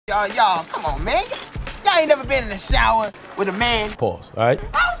Y'all, come on, man. Y'all ain't never been in the shower with a man. Pause, all right?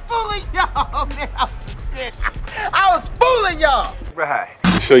 I was fooling y'all, man. I was fooling y'all. Right.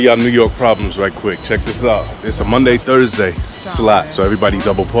 Show y'all New York problems right quick. Check this out. It's a Monday, Thursday slot, so everybody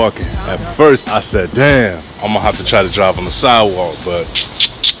double parking. At first, I said, damn, I'm gonna have to try to drive on the sidewalk, but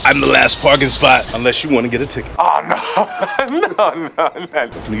I'm the last parking spot unless you want to get a ticket. Oh, no.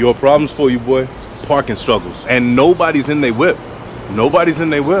 That's New York problems for you, boy. Parking struggles. And nobody's in their whip. Nobody's in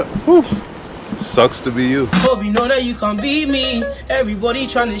their whip. Whew. Sucks to be you. Hope you know that you can't beat me. Everybody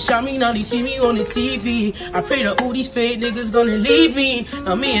trying to shout me, now they see me on the TV. I pray that all these fake niggas gonna leave me.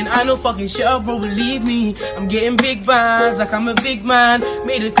 Now me and I know fucking shit up, bro, believe me. I'm getting big bands like I'm a big man.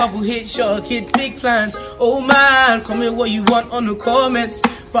 Made a couple hits, shot a kid big plans. Oh man, comment what you want on the comments.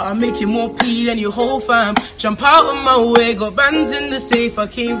 But I'm making more P than your whole fam. Jump out of my way, got bands in the safe. I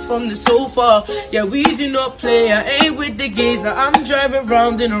came from the sofa. Yeah, we do not play. I ain't with the gays. Now I'm driving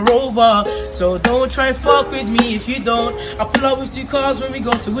round in a Rover. So don't try fuck with me if you don't. I pull up with 2 cars when we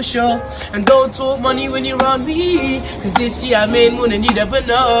go to a show. And don't talk money when you're around me. Cause this year I made more than you never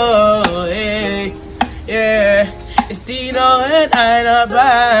know. Hey, yeah. It's Dino and Ina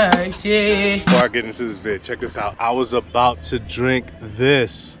Banks, yeah. Before I get into this vid, check this out. I was about to drink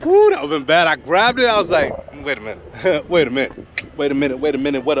this. Woo, that would've been bad. I grabbed it, I was like, wait a minute, wait a minute, wait a minute, wait a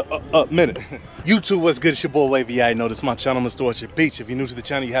minute, wait a minute. YouTube, what's good? It's your boy Wavy. I know this is my channel, Mr. Orchard Beach. If you're new to the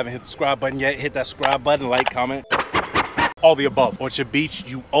channel, you haven't hit the subscribe button yet, hit that subscribe button, like, comment. All the above. Orchard Beach,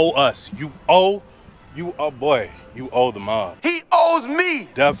 you owe us. You owe boy, you owe the mob. He owes me.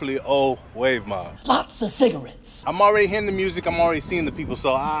 Definitely owe Wave Mob. Lots of cigarettes. I'm already hearing the music, I'm already seeing the people,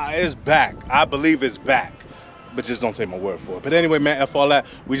 so it's back. I believe it's back. But just don't take my word for it. But anyway, man, F all that.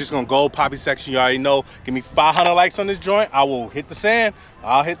 We just gonna go Papi section. You already know. Give me 500 likes on this joint. I will hit the sand.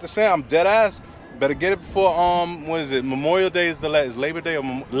 I'll hit the sand. I'm dead ass. Better get it before what is it? Memorial Day is is Labor Day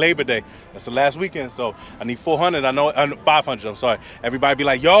or Labor Day? That's the last weekend. So I need 400. I know 500. I'm sorry. Everybody be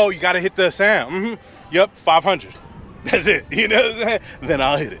like, yo, you gotta hit the sand. Yep, 500. That's it. You know what I'm saying? Then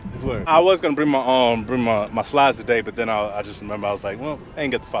I'll hit it. Word. I was gonna bring my slides today, but then I just remember I was like, well, I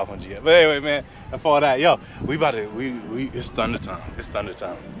ain't got the 500 yet. But anyway, man, and for all that, yo, we about to it's thunder time. It's thunder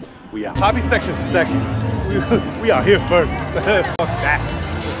time. We out. Papi section second. We out here first. Fuck that.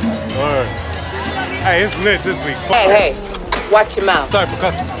 Word. Hey, it's lit this week. Fuck hey, watch your mouth. Sorry for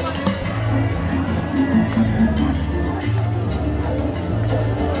cussing.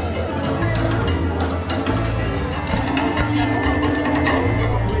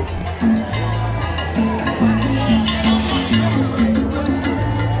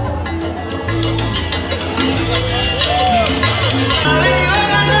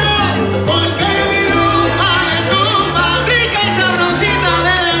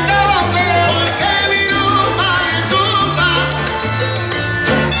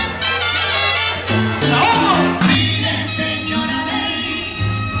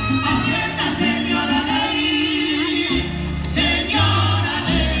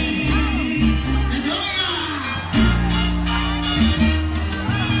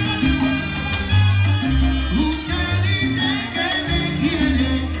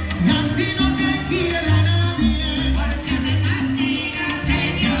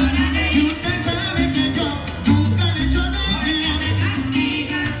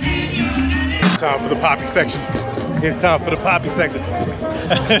 Time for the Papi section. It's time for the Papi section.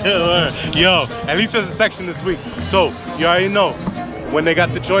 Yo, at least there's a section this week. So, you already know, when they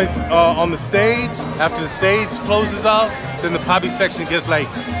got the joints on the stage, after the stage closes out, then the Papi section gets like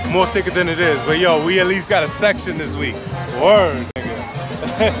more thicker than it is. But yo, we at least got a section this week. Word,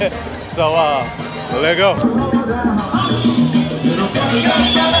 nigga. So, let go.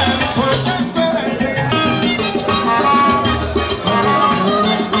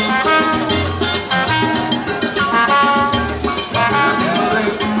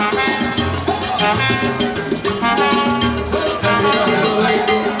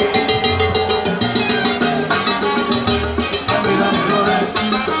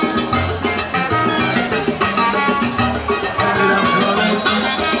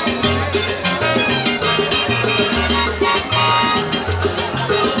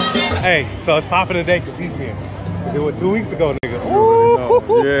 Hey, so it's popping today because he's here. Because it was 2 weeks ago, nigga.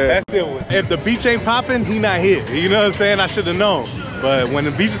 Ooh, yeah. That shit was, if the beach ain't popping, he not here. You know what I'm saying? I should have known. But when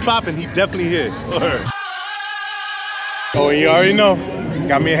the beach is popping, he definitely here. Oh, you already know.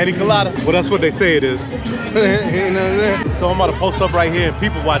 Got me a heady colada. Well, that's what they say it is. You know what I'm saying? So I'm about to post up right here and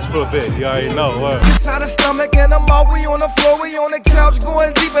people watch for a bit. You already know. Inside the stomach and I'm out. We on the floor, we on the couch,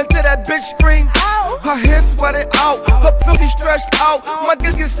 going deep into that bitch scream. Her hair sweated out, her pussy stretched out. My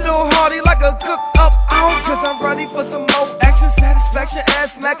dick is still hardy like a cooked up. out, cause I'm ready for some more action, satisfaction,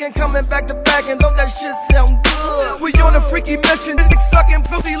 ass smacking, coming back to back, and don't that shit sound good? We on a freaky mission, dick sucking,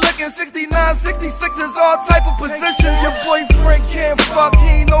 pussy licking, 69, 66 is all type of positions. Your boyfriend can't fuck,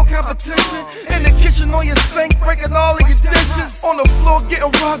 he ain't no competition. In the kitchen on your sink, breaking all of your dishes. On the floor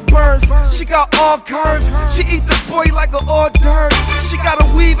getting rock burns, she got all curves. She eat the boy like an hors d'oeuvre. She got a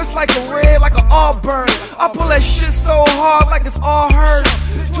weave, it's like a red, like an auburn. I pull that shit so hard like it's all hers.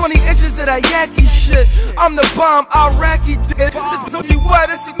 20 inches of that Yankee shit. I'm the bomb, Iraqi dick. This pussy wet,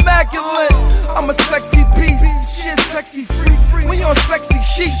 it's immaculate. I'm a sexy beast, she is sexy free. When you on sexy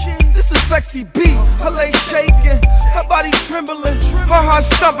sheet, this is sexy beat. Her legs shaking, her body trembling, her heart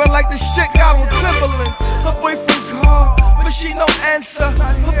stumping like the shit got on Timberlands. Her boyfriend called, but she no answer.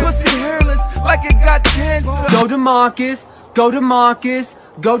 Her pussy hairless, like it got cancer. Go to Marcus, go to Marcus,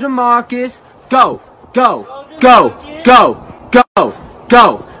 go to Marcus, go, go, go, go, go,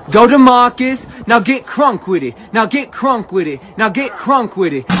 go. Go to Marcus, now get crunk with it, now get crunk with it, now get crunk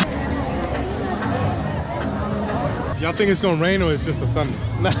with it. Y'all think it's gonna rain or it's just the thunder?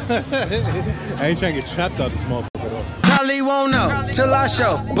 I ain't trying to get trapped out this motherfucker though. Probably won't know till I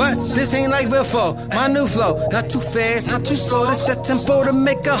show, but this ain't like before. My new flow, not too fast, not too slow. This the tempo to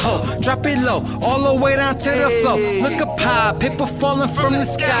make a hoe. Drop it low, all the way down to the floor. Look up high, paper falling from the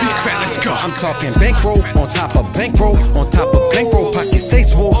sky. Let's go. I'm talking bankroll on top of bankroll, on top of bankroll. Pockets stay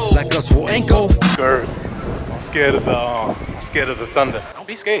swole like a swole ankle. Girth. I'm scared of the thunder. Don't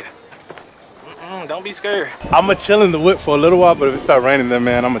be scared. Don't be scared. I'ma chill in the whip for a little while, but if it start raining then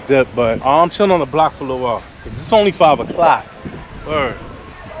man, I'ma dip. But I'm chilling on the block for a little while. Cause it's only 5 o'clock. Word.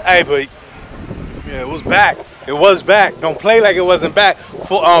 Hey, but yeah, it was back. It was back. Don't play like it wasn't back.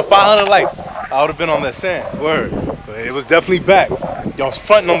 For 500 likes, I would have been on that sand. Word. But it was definitely back. Y'all was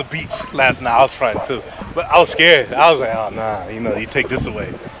fronting on the beach last night. I was fronting too. But I was scared. I was like, oh nah, you know, you take this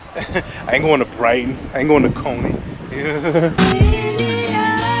away. I ain't going to Brighton. I ain't going to Coney.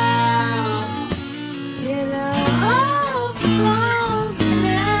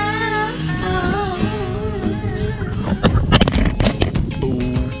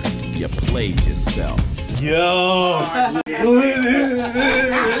 You played yourself. Yo!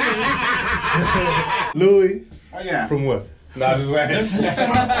 Louis? Oh, yeah. From what? Nah, just like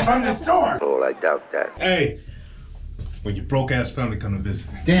From the store. Oh, I doubt that. Hey, when your broke ass family come to visit.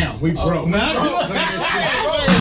 Damn, we broke. Nah.